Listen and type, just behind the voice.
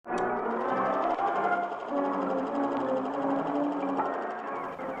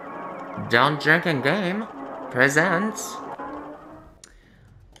Don't Drink and Game presents.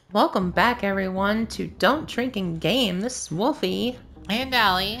 Welcome back, everyone, to Don't Drink and Game. This is Wolfie. And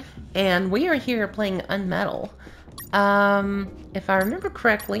Allie. And we are here playing UnMetal. If I remember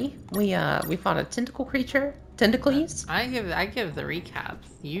correctly, we fought a tentacle creature. Tentacles. I give the recaps.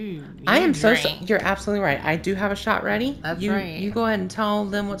 You I am so drink. you're absolutely right. I do have a shot ready. That's right. right. You go ahead and tell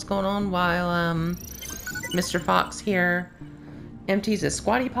them what's going on while Mr. Fox here empties his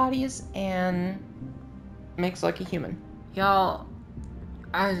squatty potties and makes like a human. Y'all,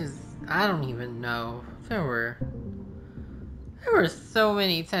 I don't even know. There were so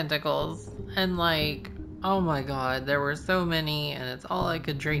many tentacles, and like, oh my god, there were so many, and it's all I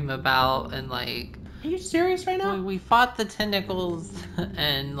could dream about. And like, are you serious right now? we fought the tentacles,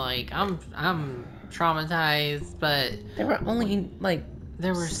 and like, I'm traumatized, but there were only like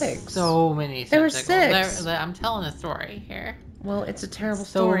there were six. So many tentacles. There were six. I'm telling a story here. Well, it's a terrible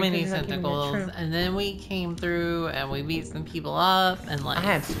so story. So many tentacles, and then we came through and we beat some people up, and like I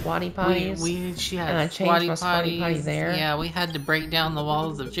had squatty potties. She had and I changed my squatty potty there. Yeah, we had to break down the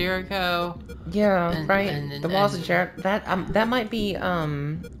walls of Jericho. Yeah, the walls of Jericho. That might be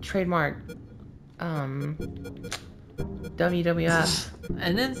trademark WWF.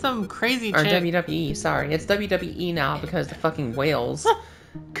 And then some crazy or WWE. Sorry, it's WWE now because the fucking whales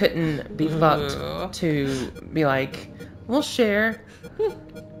couldn't be fucked to be like, we'll share.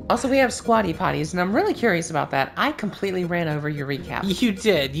 Also, we have squatty potties, and I'm really curious about that. I completely ran over your recap. You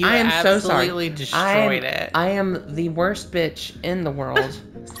did. You absolutely destroyed it. I am the worst bitch in the world.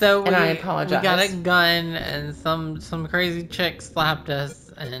 And I apologize. We got a gun, and some crazy chick slapped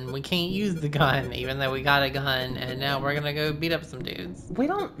us, and we can't use the gun, even though we got a gun, and now we're gonna go beat up some dudes. We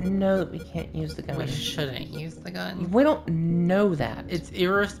don't know that we can't use the gun. We shouldn't use the gun. We don't know that. It's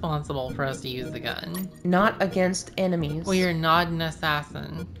irresponsible for us to use the gun. Not against enemies. We are not an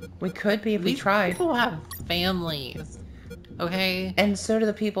assassin. We could be if we tried. People have families. Okay? And so do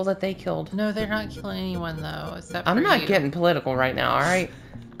the people that they killed. No, they're not killing anyone, though, except for I'm not getting political right now, alright?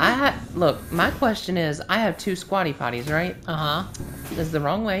 Look, my question is, I have 2 squatty potties, right? Uh-huh. This is the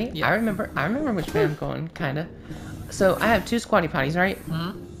wrong way. Yep. I remember which way I'm going, kinda. So, I have 2 squatty potties, right?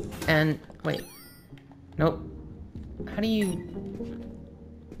 Mm-hmm. And, wait. Nope. How do you...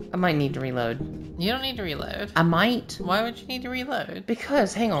 I might need to reload. You don't need to reload. I might. Why would you need to reload?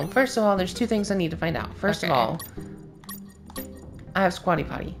 Because, hang on, first of all, there's 2 things I need to find out. First of all, I have squatty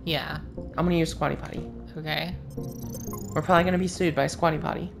potty. Yeah. I'm gonna use squatty potty. Okay. We're probably gonna be sued by squatty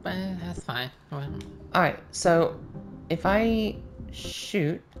potty. But that's fine. Alright, so if I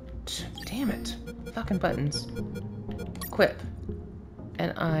shoot... Damn it. Fucking buttons. Equip.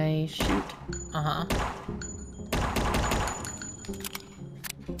 And I shoot. Uh-huh.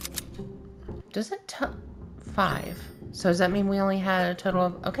 Does it tell... 5. So does that mean we only had a total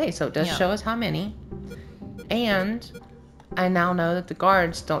of... Okay, so it does show us how many. And I now know that the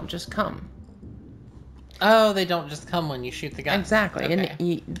guards don't just come. Oh, they don't just come when you shoot the gun. Exactly. Okay.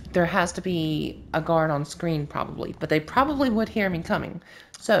 And there has to be a guard on screen probably. But they probably would hear me coming.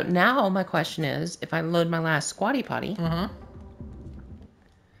 So now my question is, if I load my last squatty potty... Mm-hmm.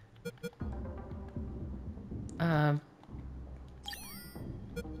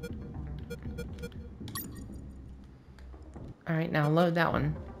 Alright, now load that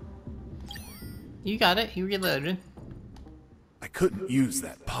one. You got it. You reloaded. I couldn't use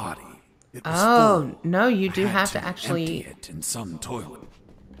that potty. It was full. No, you do I had have to actually... empty it in some toilet.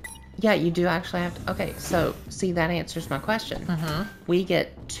 Yeah, you do actually have to... Okay, so, see, that answers my question. Mm-hmm. We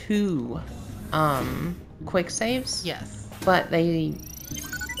get 2, quick saves. Yes. But they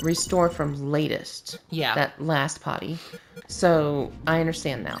restore from latest. Yeah. That last potty. So, I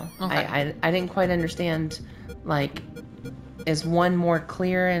understand now. Okay. I didn't quite understand, like, is one more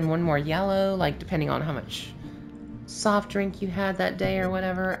clear and one more yellow? Like, depending on how much soft drink you had that day or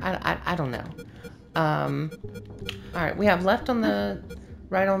whatever. I don't know. Alright, we have left on the...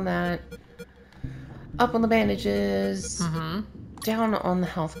 Right on that. Up on the bandages. Mm-hmm. Down on the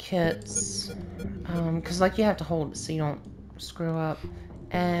health kits. Because, like, you have to hold it so you don't screw up.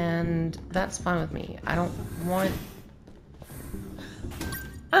 And that's fine with me. I don't want...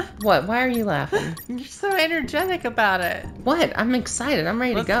 What? Why are you laughing? You're so energetic about it. What? I'm excited. I'm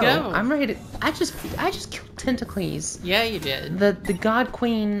ready to go. Let's go. I'm ready to... I just killed Tentacles. Yeah, you did. The god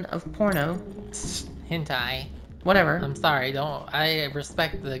queen of porno. Hentai. Whatever. I'm sorry, I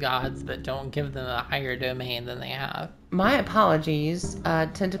respect the gods, but don't give them a higher domain than they have. My apologies,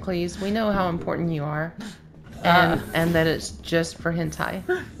 Tentacles. We know how important you are. And that it's just for hentai.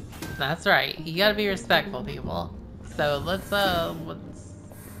 That's right. You gotta be respectful, people. So let's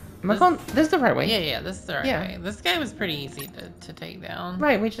Am I going? This is the right way. Yeah, this is the right way. This guy was pretty easy to take down.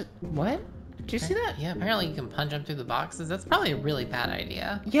 Right, we just... What? Did you see that? Yeah, apparently you can punch him through the boxes. That's probably a really bad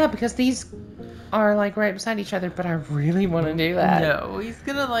idea. Yeah, because these are like right beside each other, but I really want to do that. No, he's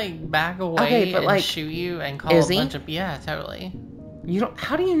gonna like back away and like, shoot you and call is a he? bunch of... Yeah, totally. You don't...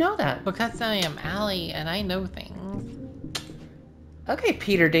 How do you know that? Because I am Allie and I know things. Okay,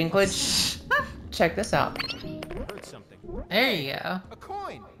 Peter Dinklage. Check this out. Heard something. There you go. A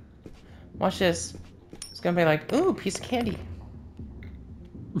coin. Watch this. It's gonna be like, ooh, piece of candy.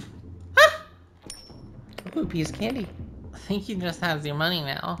 Ooh, piece of candy. I think he just has your money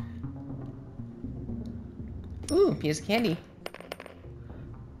now. Ooh, piece of candy.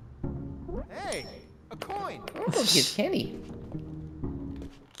 Hey, a coin. Ooh, piece of candy.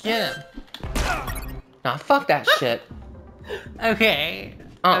 Get him. Nah, fuck that shit. Okay.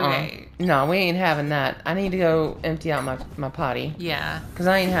 Okay. No, we ain't having that. I need to go empty out my potty. Yeah. Because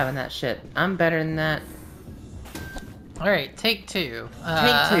I ain't having that shit. I'm better than that. Alright, take two.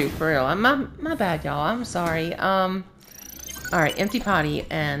 Take two, for real. My bad, y'all. I'm sorry. Alright, empty potty,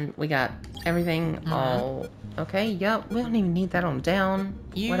 and we got everything all... Okay, yep. We don't even need that on down.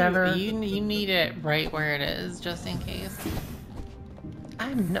 Whatever. You need it right where it is, just in case.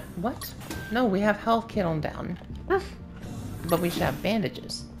 I'm no... What? No, we have health kit on down. But we should have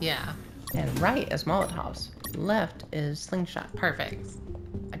bandages. Yeah. And right is Molotovs. Left is slingshot. Perfect.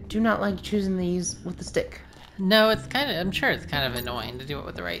 I do not like choosing these with the stick. No, it's kind of... I'm sure it's kind of annoying to do it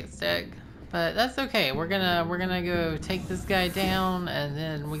with the right stick. But that's okay. We're gonna go take this guy down, and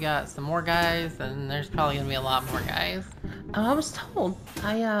then we got some more guys, and there's probably gonna be a lot more guys. I was told.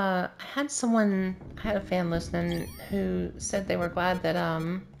 I had a fan listening who said they were glad that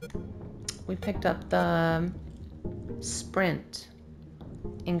we picked up the sprint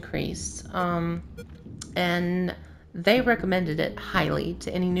increase. And they recommended it highly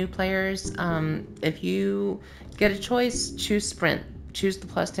to any new players. If you get a choice, choose sprint. Choose the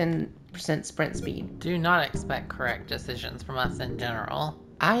plus 10% sprint speed. Do not expect correct decisions from us in general.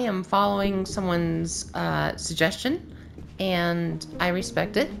 I am following someone's suggestion, and I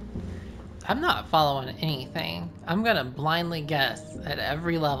respect it. I'm not following anything. I'm gonna blindly guess at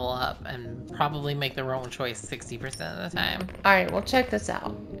every level up and probably make the wrong choice 60% of the time. Alright, well check this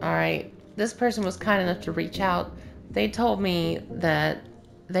out. Alright, this person was kind enough to reach out. They told me that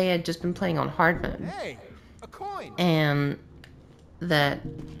they had just been playing on hard mode. Hey, a coin. And that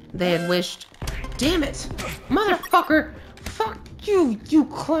they had wished... Damn it! Motherfucker! Fuck you, you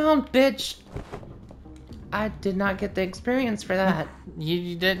clown bitch! I did not get the experience for that.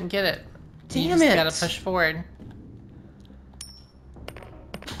 You didn't get it. You Damn just it! gotta push forward.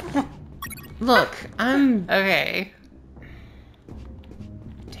 Look, I'm... Okay.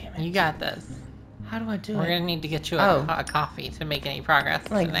 Damn it. You got this. How do I do We're it? gonna need to get you Oh. a coffee to make any progress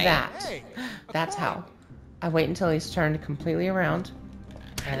Like tonight. that. Hey, a That's coin. how. I wait until he's turned completely around.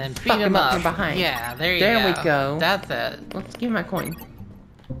 And then beat Fuck him him up up from behind. Yeah, there you There go. we go. That's it. Let's give him my coin.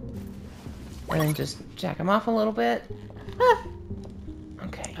 And then just jack him off a little bit.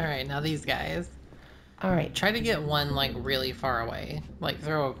 Okay. Alright, now these guys. Alright, Try to get one like really far away. Like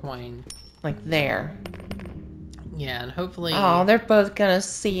throw a coin. like there. Yeah, and hopefully... Oh, they're both gonna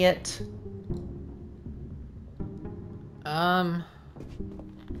see it.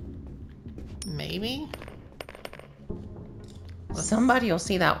 Maybe? Somebody will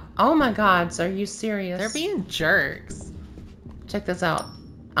see that. Oh my god, are you serious? They're being jerks. Check this out.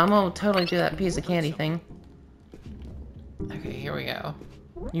 I'm gonna totally do that piece of candy thing. Okay, here we go.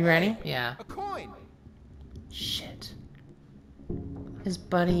 You ready? Yeah. A coin. Shit. His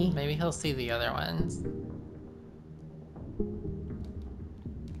buddy. Maybe he'll see the other ones.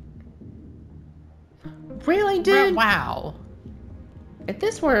 Really, dude? Wow. If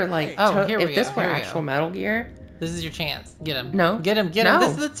this were like, Oh, here we if this go, were here we actual go. Metal Gear, This is your chance. Get him. no. Get him. Get no.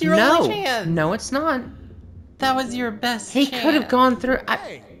 him. That's your no. only chance. No, it's not. That was your best He chance. could have gone through.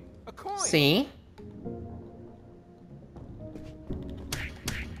 Hey, a coin. See?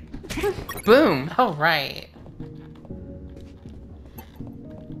 Boom. Oh, right.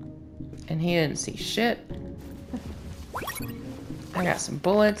 And he didn't see shit. I got some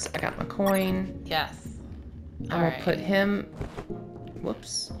bullets. I got my coin. Yes. I'm gonna Alright. put him.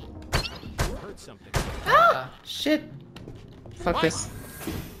 Whoops. Heard something. Uh, Shit. Fuck this.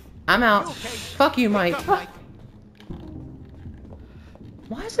 I'm out. Okay. Fuck you, Mike. Wake up, Mike.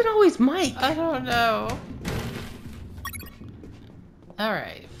 Why is it always Mike? I don't know.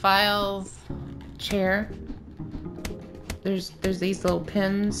 Alright. Files. Chair. There's these little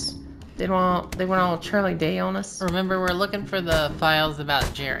pins. They went all Charlie Day on us. Remember, we're looking for the files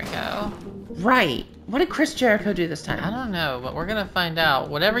about Jericho. Right. What did Chris Jericho do this I time? don't know, but we're gonna find out.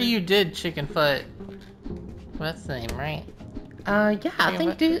 Whatever you did, Chickenfoot. That's the name, right? Yeah, I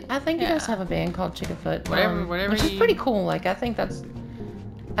think Chickenfoot? I think he does Yeah. have a band called Chickenfoot. Whatever which is you- pretty cool. Like, I think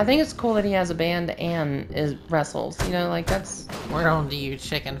it's cool that he has a band and wrestles. You know, like that's. We're on to you,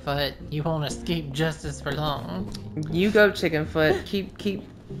 Chickenfoot. You won't escape justice for long. You go, Chickenfoot. Keep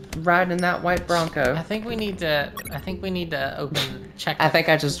riding that white Bronco. I think we need to check. I think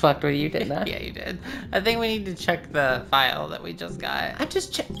I just fucked with you, didn't I? Yeah, you did. I think we need to check the file that we just got. I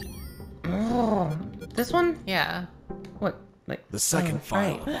just checked. Oh, this one? Yeah. What? Like The second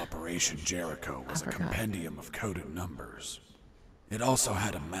file right. of Operation Jericho was a forgot. compendium of coded numbers. It also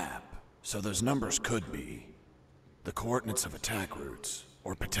had a map, so those numbers could be the coordinates of attack routes,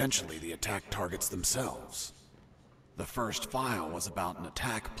 or potentially the attack targets themselves. The first file was about an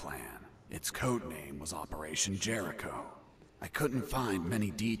attack plan. Its code name was Operation Jericho. I couldn't find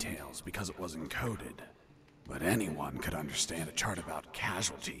many details because it was encoded, but anyone could understand a chart about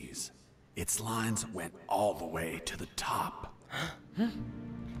casualties. Its lines went all the way to the top.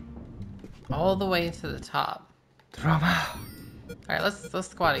 All the way to the top. Drama. All right, let's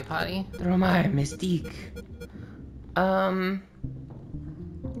squatty potty. Drama Mystique.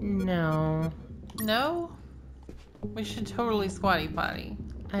 No. No. We should totally squatty potty.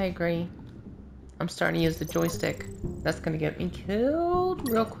 I agree. I'm starting to use the joystick. That's gonna get me killed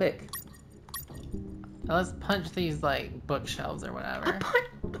real quick. Now let's punch these like bookshelves or whatever.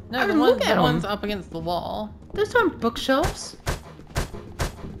 No, I the, mean, one, look at the 'em. ones up against the wall. Those aren't bookshelves.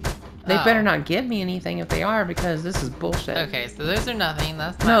 They Oh. better not give me anything if they are, because this is bullshit. Okay, so those are nothing.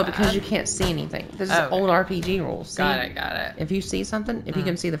 That's not No, bad. because you can't see anything. This is Okay. old RPG rules. See? Got it. Got it. If you see something, if you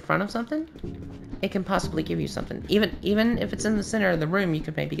can see the front of something, it can possibly give you something. Even if it's in the center of the room, you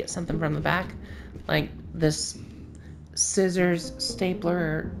could maybe get something from the back, like this scissors,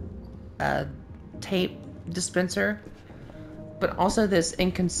 stapler, tape dispenser, but also this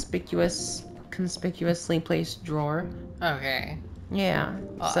conspicuously placed drawer. Okay. Yeah.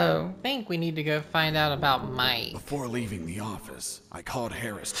 So I think we need to go find out about Mike. Before leaving the office, I called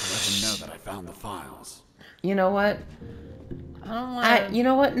Harris to let him know that I found the files. you know what? I don't want. You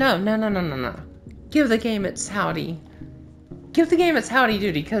know what? No. Give the game its howdy. Give the game its howdy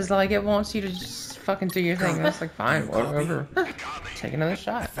doody, because like it wants you to just fucking do your thing. That's like fine, whatever. Take another I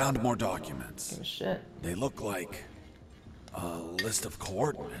shot. found more documents. Give a shit. They look like a list of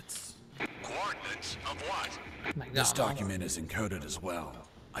coordinates. Coordinates of what? This McDonald's. document is encoded as well.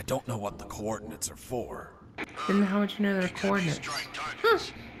 I don't know what the coordinates are for. Then how would you know their coordinates? Strike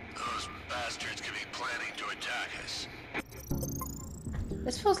targets. Those bastards could be planning to attack us.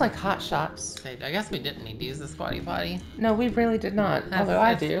 This feels like Hot Shots. Okay, I guess we didn't need to use the squatty potty. No, we really did not. Although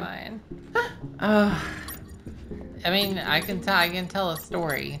I That's do. Fine. Uh, I mean, I can tell a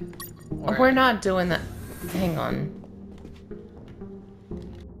story. Or- we're not doing that. Hang on.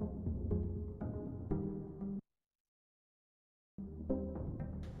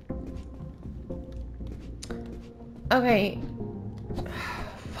 Okay.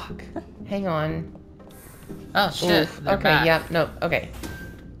 Fuck. Hang on. Oh shit. Oof. they're Okay, back. yeah, no, okay.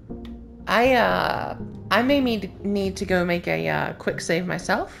 I may need to go make a quick save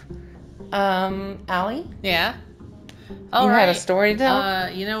myself. Allie? Yeah. You had a story to tell?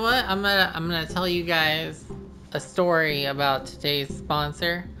 You know what? I'm gonna tell you guys a story about today's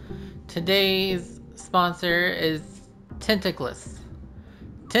sponsor. Today's sponsor is Tentacless.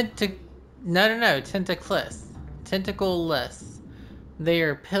 Tentacless. Tentacleless. They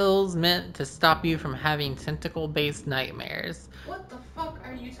are pills meant to stop you from having tentacle-based nightmares. What the fuck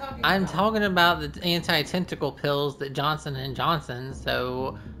are you talking I'm talking about the anti-tentacle pills that Johnson & Johnson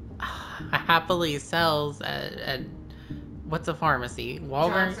so happily sells at what's a pharmacy?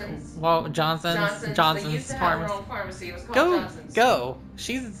 Walgreens? Johnson's pharmacy. pharmacy. It was called Go, Johnson's. go.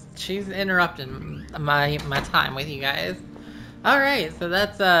 She's interrupting my time with you guys. All right, so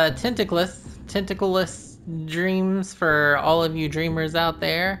that's tentacleless dreams for all of you dreamers out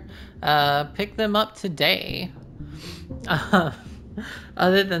there. Pick them up today.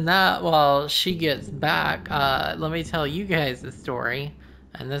 Other than that, while she gets back, let me tell you guys a story.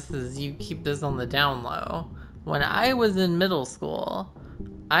 And this is, you keep this on the down low. When I was in middle school,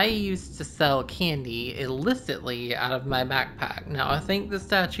 I used to sell candy illicitly out of my backpack. Now, I think the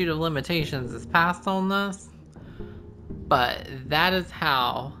statute of limitations is passed on this, but that is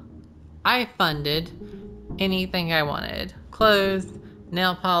how I funded anything I wanted. Clothes,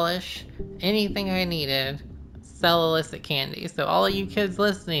 nail polish, anything I needed, sell illicit candy. So all of you kids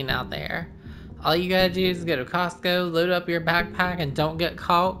listening out there, all you gotta do is go to Costco, load up your backpack, and don't get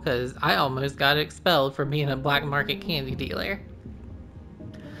caught, because I almost got expelled for being a black market candy dealer.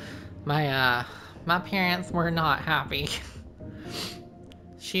 My My parents were not happy.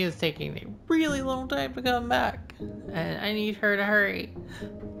 She is taking a really long time to come back. And I need her to hurry.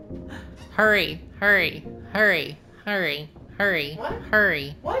 Hurry, hurry, hurry, hurry, hurry, What?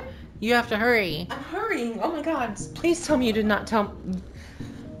 hurry. What? You have to hurry. I'm hurrying. Oh my god. Please tell me you did not tell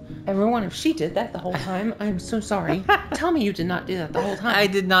everyone if she did that the whole time. I'm so sorry. Tell me you did not do that the whole time. I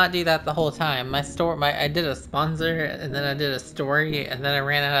did not do that the whole time. I did a sponsor, and then I did a story, and then I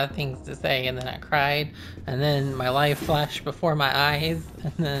ran out of things to say, and then I cried, and then my life flashed before my eyes,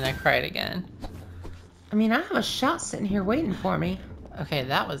 and then I cried again. I mean, I have a shot sitting here waiting for me. Okay,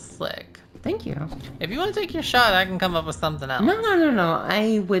 that was slick. Thank you. If you want to take your shot, I can come up with something else. No.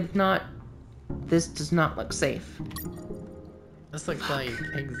 I would not. This does not look safe. This looks like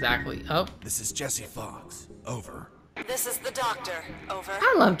exactly. Oh, This is Jesse Fox. Over. This is the doctor. Over.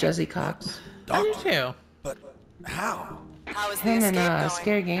 I love Jesse Cox. I do Doctor? too. But how? How is the Him escape and going?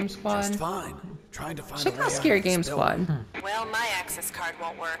 Scary Game Just Squad. fine. Trying to find Check a way out out Scary of this Game building. Squad. Well, my access card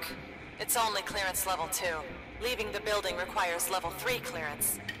won't work. It's only clearance level 2. Leaving the building requires level 3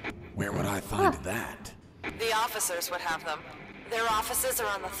 clearance. Where would I find that? The officers would have them. Their offices are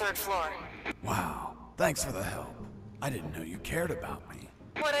on the 3rd floor. Wow. Thanks for the help. I didn't know you cared about me.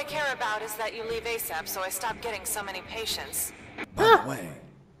 What I care about is that you leave ASAP so I stop getting so many patients. By the way,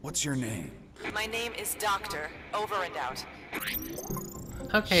 what's your name? My name is Doctor. Over and out.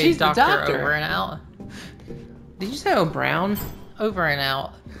 Okay, She's the doctor, doctor. over and out. Did you say O'Brown? Over and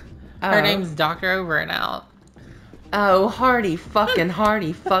out. Her Oh. name's Doctor Over and Out. Oh, Hardy fucking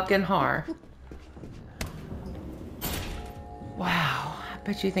har. Wow. I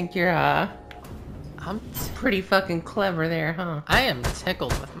bet you think you're I'm pretty fucking clever there, huh? I am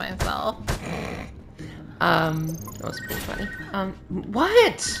tickled with myself. That was pretty funny.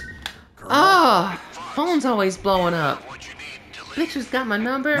 What? Colonel? Oh, phone's always blowing up. What you need to leave. Bitches got my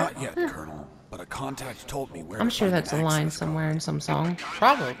number. Not yet, Colonel. But a contact told me where I'm to sure find that's an a line access somewhere in some song.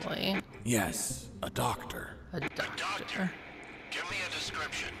 Probably. card. Yes, a doctor. A doctor. Give me a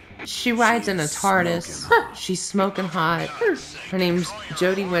description. She rides in a She's TARDIS. smoking hot. She's smoking hot. Her name's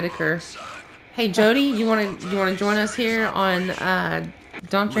Jodie Whittaker. Hey Jodie, you wanna join us here on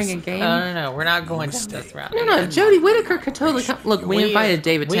Don't Drink and Game? No. We're not going down this route. No, Jodie Whittaker could totally come. Look, we invited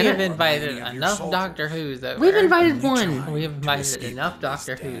David We have Tennant. invited Any of your enough soldiers. Doctor Who's over. We've invited one. We've invited escape enough this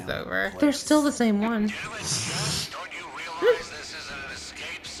Doctor Who's damn over. They're still the same one. Damn it, son. Don't you realize this isn't an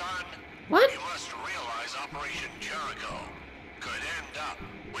escape, son? What? You must realize Operation Jericho could end up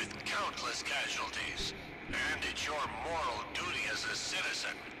with countless casualties. And it's your moral duty as a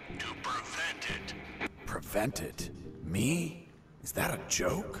citizen to prevent it. Prevent it? Me? Is that a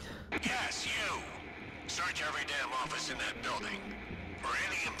joke? Yes, you. Search every damn office in that building for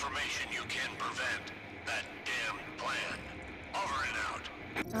any information you can prevent that damn plan. Over and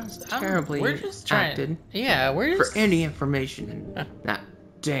out. That was terribly We're just trying. acted. Yeah, we're For just. any information in that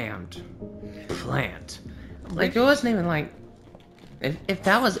damned plant. Like, it wasn't even like. If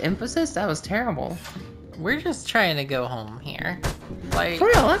that was emphasis, that was terrible. We're just trying to go home here. Like, For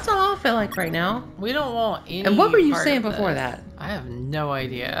real, that's all I feel like right now. we don't want any. And what were you part saying of before this. that? I have no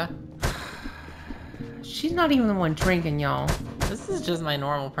idea. She's not even the one drinking, y'all. This is just my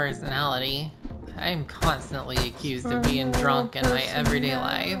normal personality. I'm constantly accused of being drunk in my everyday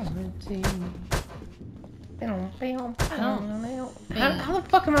life. How the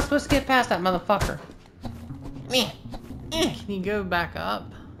fuck am I supposed to get past that motherfucker? Can you go back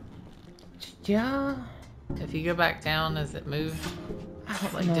up? Yeah. If you go back down, does it move? I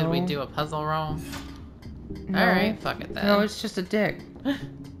don't Like, know. did we do a puzzle wrong? No. Alright, fuck it then. No, it's just a dick.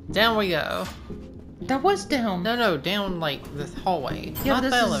 Down we go. That was down. No, down like this hallway. Yeah, Not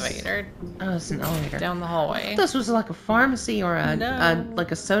this the is- elevator. Oh, it's an elevator. Down the hallway. This was like a pharmacy or No.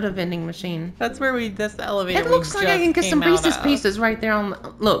 like a soda vending machine. That's where this elevator. It looks we like I just can get some came out Reese's of. Pieces right there on.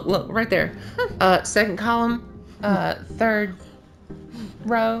 Look, right there. Second column, third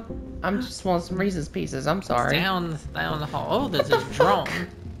row. I'm just wanting some Reese's Pieces. I'm sorry. Down the hall. Oh, there's a drone.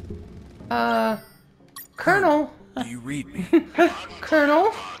 Colonel, Do you read me?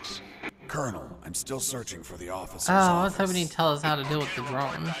 Colonel. Colonel, I'm still searching for the officer's Oh, I was office. hoping he'd tell us how to deal with the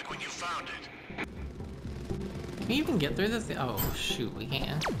drone. Back when you found it. Can we even get through this? Oh, shoot, we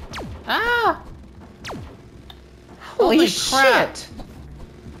can. Ah! Holy crap. shit!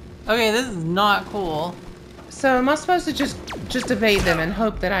 Okay, this is not cool. So am I supposed to just evade them and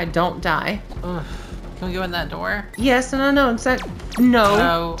hope that I don't die? Ugh. Can we go in that door? Yes, and I know. It's that. No.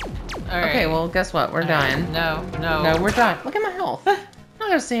 No. Alright. Okay, well, guess what? We're dying. No. No, we're dying. Look at my health. I'm not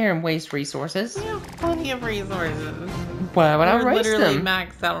gonna sit here and waste resources. We have plenty of resources. Why would I We're waste literally them?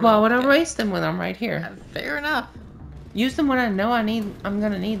 maxed out on Why all would I of it. waste them when I'm right here? Fair enough. Use them when I know I'm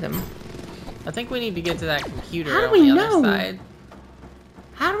gonna need them. I think we need to get to that computer How do on we the know? other side.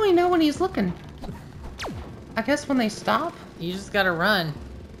 How do we know when he's looking? I guess when they stop? You just gotta run.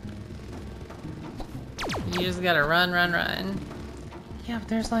 You just gotta run. Yeah, but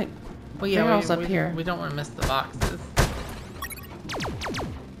there's like Well, yeah, barrels up here. We don't want to miss the boxes.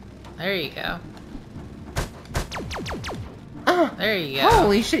 There you go. There you go.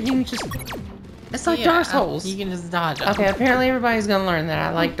 Holy shit, you can just... It's like Dark Souls. You can just dodge them. Okay, apparently everybody's gonna learn that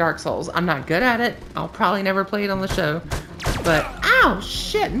I like Dark Souls. I'm not good at it. I'll probably never play it on the show. But, ow,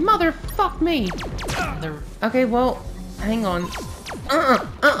 shit, motherfuck me. Okay, well, hang on.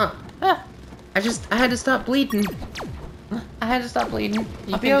 I had to stop bleeding. I had to stop bleeding.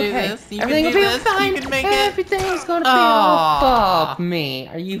 You I'll be can do okay. this. You Everything can will do be this. fine. You can make it. Everything's gonna be Aw. all fuck me.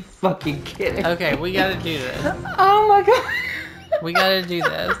 Are you fucking kidding? Okay, we gotta do this. Oh my god. We gotta do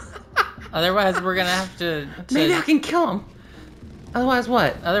this. Otherwise, we're gonna have to... Maybe I can kill him. Otherwise,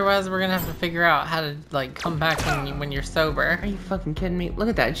 what? Otherwise, we're gonna have to figure out how to, like, come back when you're sober. Are you fucking kidding me? Look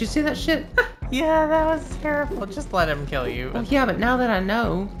at that. Did you see that shit? Yeah, that was terrible. Just let him kill you. Well, yeah, but now that I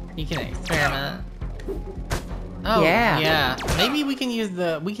know... You can experiment. Oh, Yeah. yeah. Maybe we can use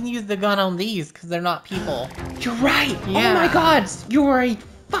the gun on these because they're not people. You're right! Oh Yeah. my god! You're a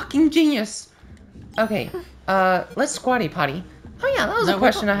fucking genius! Okay, let's squatty potty. Oh yeah, that was a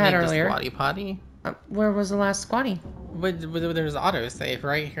question I had earlier. Squatty potty. Where was the last squatty? There's autosave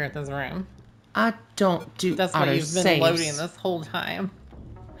right here at this room. I don't do That's what you've been autosaves. loading this whole time.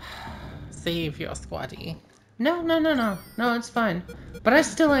 Save your squatty. No, it's fine. But I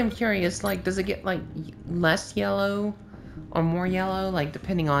still am curious, like, does it get, like, less yellow or more yellow, like,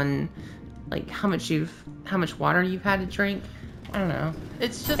 depending on, like, how much water you've had to drink? I don't know.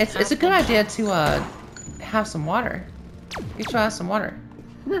 It's just... It's a good idea to, have some water. Get your ass some water.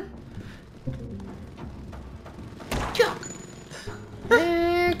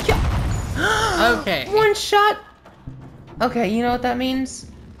 Okay. One shot! Okay, you know what that means?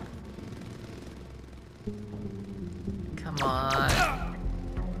 Come on.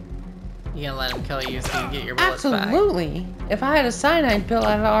 You gonna let him kill you so you get your bullets back? Absolutely. If I had a cyanide pill,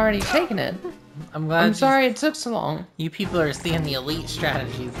 I'd have already taken it. I'm glad. I'm sorry it took so long. You people are seeing the elite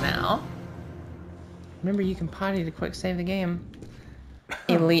strategies now. Remember, you can potty to quick save the game.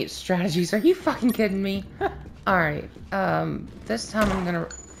 Elite strategies. Are you fucking kidding me? Alright, this time I'm gonna...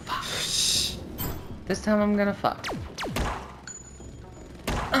 Fuck. This time I'm gonna fuck.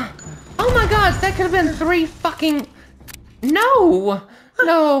 Oh my god, that could have been 3 fucking... No!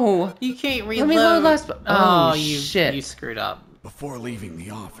 No! You can't reload. Let me load last... Oh, you shit. You screwed up. Before leaving the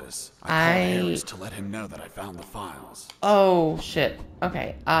office, I called Harris to let him know that I found the files. Oh, shit.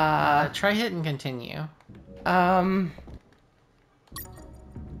 Okay, Try hit and continue.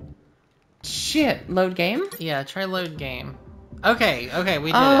 Shit, load game? Yeah, try load game. Okay,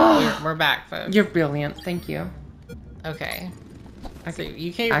 we did it. We're back, folks. You're brilliant, thank you. Okay. So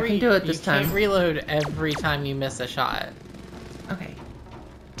you can't I can do it this you time. can't reload every time you miss a shot. Okay.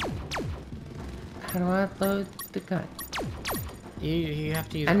 How do I load the gun? You have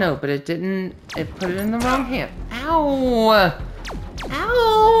to use... I know, but it didn't... It put it in the wrong hand. Ow!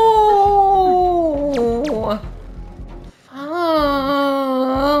 Ow!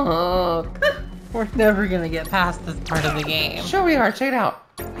 Fuck! We're never gonna get past this part of the game. Sure we are, check it out.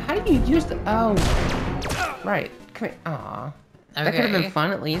 How do you use the... Oh. Right. Come here. Aw. That could have been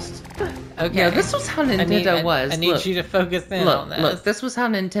fun, at least. Okay. Yeah, this was how Nintendo was. I need Look. you to focus in Look, on this. look, this was how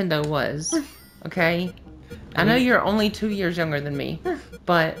Nintendo was. Okay? I know you're only 2 years younger than me,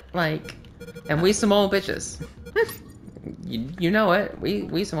 but, like, and we some old bitches. You know it.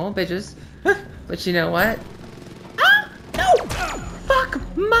 We some old bitches. But you know what? Ah! No! Fuck!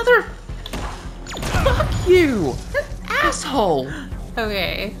 Mother... Fuck you! Asshole!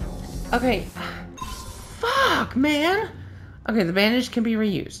 Okay. Okay. Fuck, man! Okay, the bandage can be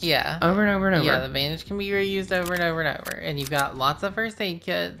reused. Yeah. Over and over and over. Yeah, the bandage can be reused over and over and over. And you've got lots of first aid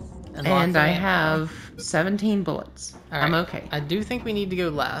kits. And lots And of I ammo. have 17 bullets. All right. I'm okay. I do think we need to go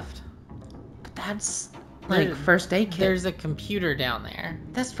left. But that's like There- first aid kit. There's a computer down there.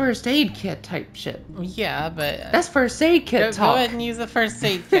 That's first aid kit type shit. Yeah, but... That's first aid kit go talk. ahead and use the first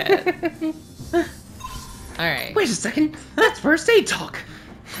aid kit. Alright. Wait a second. That's first aid talk.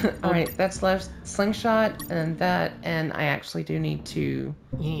 Alright, that's left slingshot and that, and I actually do need to...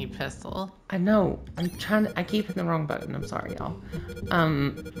 You need pistol. I know. I'm trying to... I keep hitting the wrong button. I'm sorry, y'all.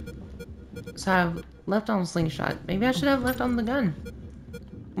 So I've left on slingshot. Maybe I should have left on the gun.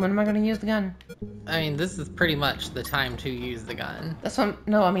 When am I going to use the gun? I mean, this is pretty much the time to use the gun. That's what...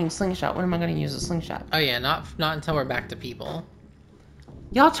 No, I mean slingshot. When am I going to use a slingshot? Oh yeah, not until we're back to people.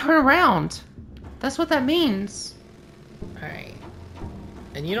 Y'all turn around. That's what that means. Alright.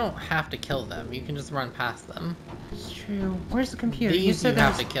 And you don't have to kill them. You can just run past them. It's true. Where's the computer? These you said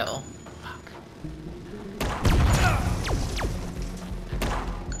have there's- to kill. Fuck.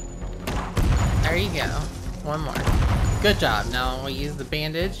 There you go. One more. Good job. Now we use the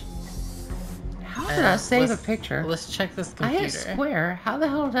bandage. How did I save a let's- picture? Let's check this I computer. hit square. How the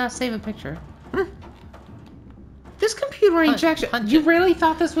hell did I save a picture? This computer ain't jack shit. punch You it. really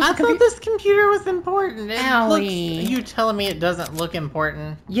thought this was I a computer? thought this computer was important. It Owie. looks, you telling me it doesn't look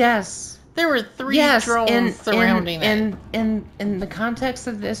important? Yes. There were 3 Yes, drones surrounding it. in the context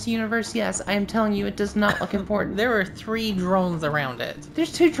of this universe, yes, I am telling you, it does not look important. There were 3 drones around it.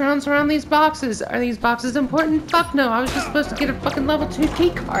 There's 2 drones around these boxes. Are these boxes important? Fuck no, I was just supposed to get a fucking level 2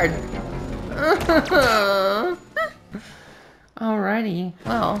 key card. Alrighty,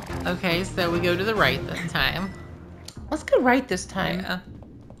 well, Okay, so we go to the right this time. let's go right this time. Yeah.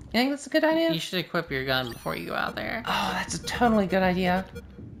 You think that's a good idea? You should equip your gun before you go out there. Oh, that's a totally good idea.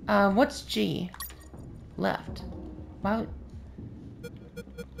 What's G? Left. Why?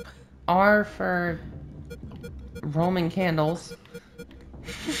 R for Roman candles.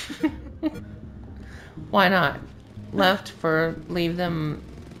 Why not? Left for leave them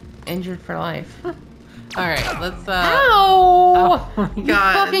injured for life. Alright, let's Ow! Oh my You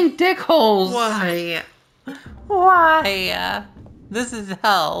God. fucking dickholes! Why? Why? This is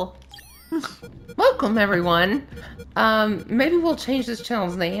hell. Welcome everyone. Maybe we'll change this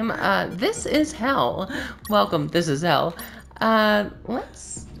channel's name. This is Hell. Welcome, this is Hell.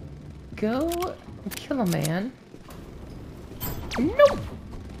 Let's go kill a man. Nope.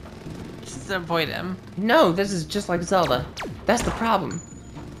 Just avoid him. No, this is just like Zelda. That's the problem.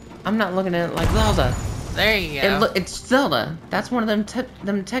 I'm not looking at it like Zelda. There you go. It's Zelda. That's one of them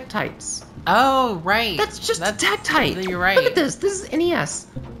Tektites. Oh, right. That's just a Tektite. You're right. Look at this. This is NES.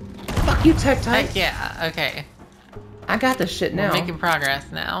 Fuck you, Tektite. Heck yeah. Okay. I got this shit now. We're making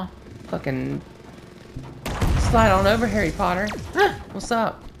progress now. Fucking slide on over, Harry Potter. What's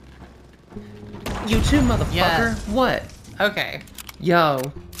up? You too, motherfucker. Yes. What? Okay. Yo.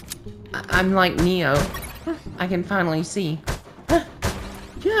 I'm like Neo. I can finally see.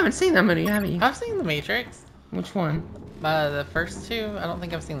 You haven't seen that movie, have you? I've seen The Matrix. Which one? The first 2. I don't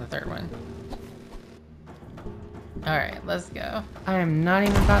think I've seen the 3rd one. Alright, let's go. I am not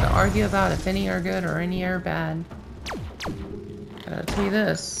even about to argue about if any are good or any are bad. Gotta tell you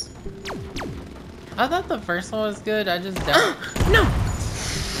this. I thought the first one was good. I just doubt. No!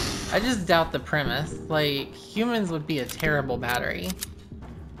 I just doubt the premise. Like, humans would be a terrible battery.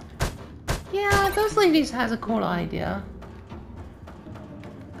 Yeah, those ladies has a cool idea.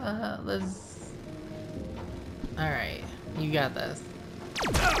 Let's. Alright, you got this.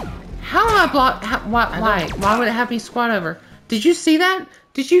 How am I blocked? Why would it have me squat over? Did you see that?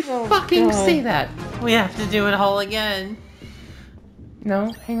 Did you fucking God. see that? We have to do it all again.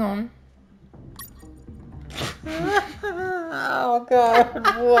 No, hang on. Oh god,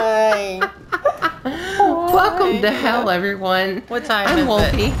 why? Welcome to hell, everyone. What time I'm is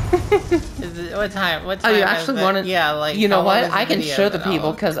Wolfie. Is it what time? What Oh, time? you is actually it? want to? Yeah, like you know how long what? is the I can video show the at all?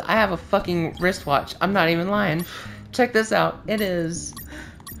 people because I have a fucking wristwatch. I'm not even lying. Check this out. It is.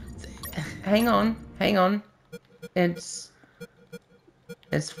 Hang on, hang on. It's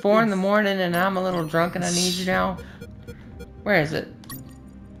 4 in the morning and I'm a little drunk and I need you now. Where is it?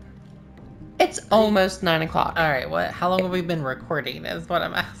 It's almost 9 o'clock. All right, what? How long have we been recording? Is what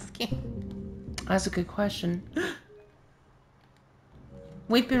I'm asking. That's a good question.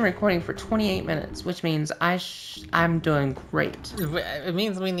 We've been recording for 28 minutes, which means I'm doing great. It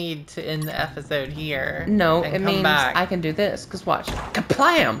means we need to end the episode here. No, and it come means back. I can do this. Cause watch,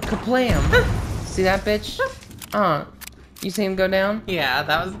 kablam, kablam. See that bitch? You see him go down? Yeah,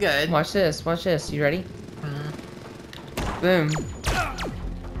 that was good. Watch this. Watch this. You ready? Mhm. Boom.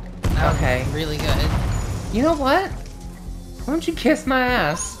 That was Okay. really good. You know what? Why don't you kiss my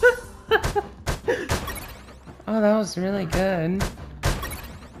ass? Oh, that was really good.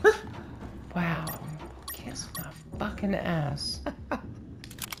 Wow. Kiss my fucking ass. All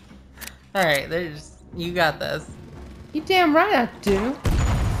right, you got this. You damn right I do.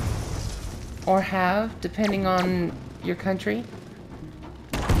 Or have, depending on your country.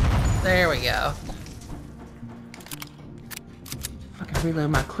 There we go. Fucking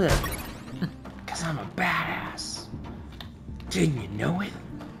reload my clip. Cause I'm a badass. Didn't you know it?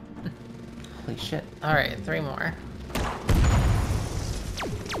 Holy shit. All right, 3 more.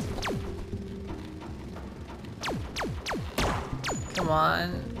 Come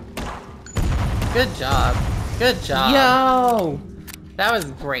on. Good job. Good job. Yo! That was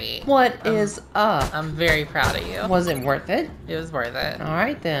great. What is up? I'm very proud of you. Was it worth it? It was worth it.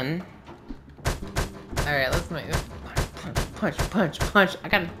 Alright then. All right, let's move. punch, punch, punch. I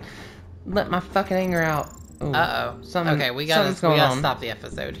gotta let my fucking anger out. Ooh, Okay, we gotta something's going on. stop the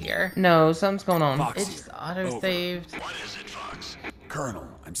episode here. No, something's going on. Fox It here. just auto-saved. What is it, Fox? Colonel,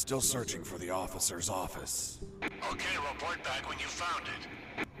 I'm still searching for the officer's office. Okay, report back when you found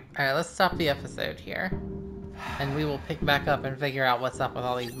it. Alright, let's stop the episode here. And we will pick back up and figure out what's up with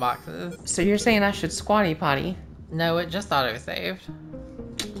all these boxes. So you're saying I should squatty potty? No, it just auto-saved.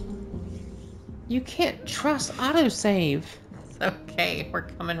 You can't trust autosave. Okay, we're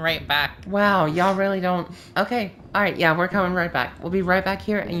coming right back. Wow, y'all really don't. Okay, alright, yeah, we're coming right back. We'll be right back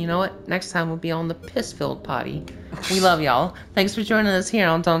here, and you know what? Next time we'll be on the piss-filled potty. We love y'all. Thanks for joining us here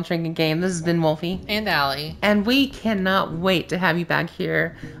on Don't Drink and Game. This has been Wolfie. And Allie. And we cannot wait to have you back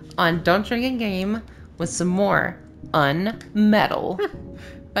here on Don't Drink and Game with some more UnMetal.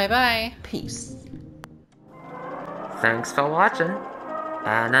 Bye-bye. Peace. Thanks for watching.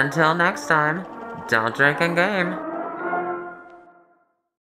 And until next time, don't drink and game.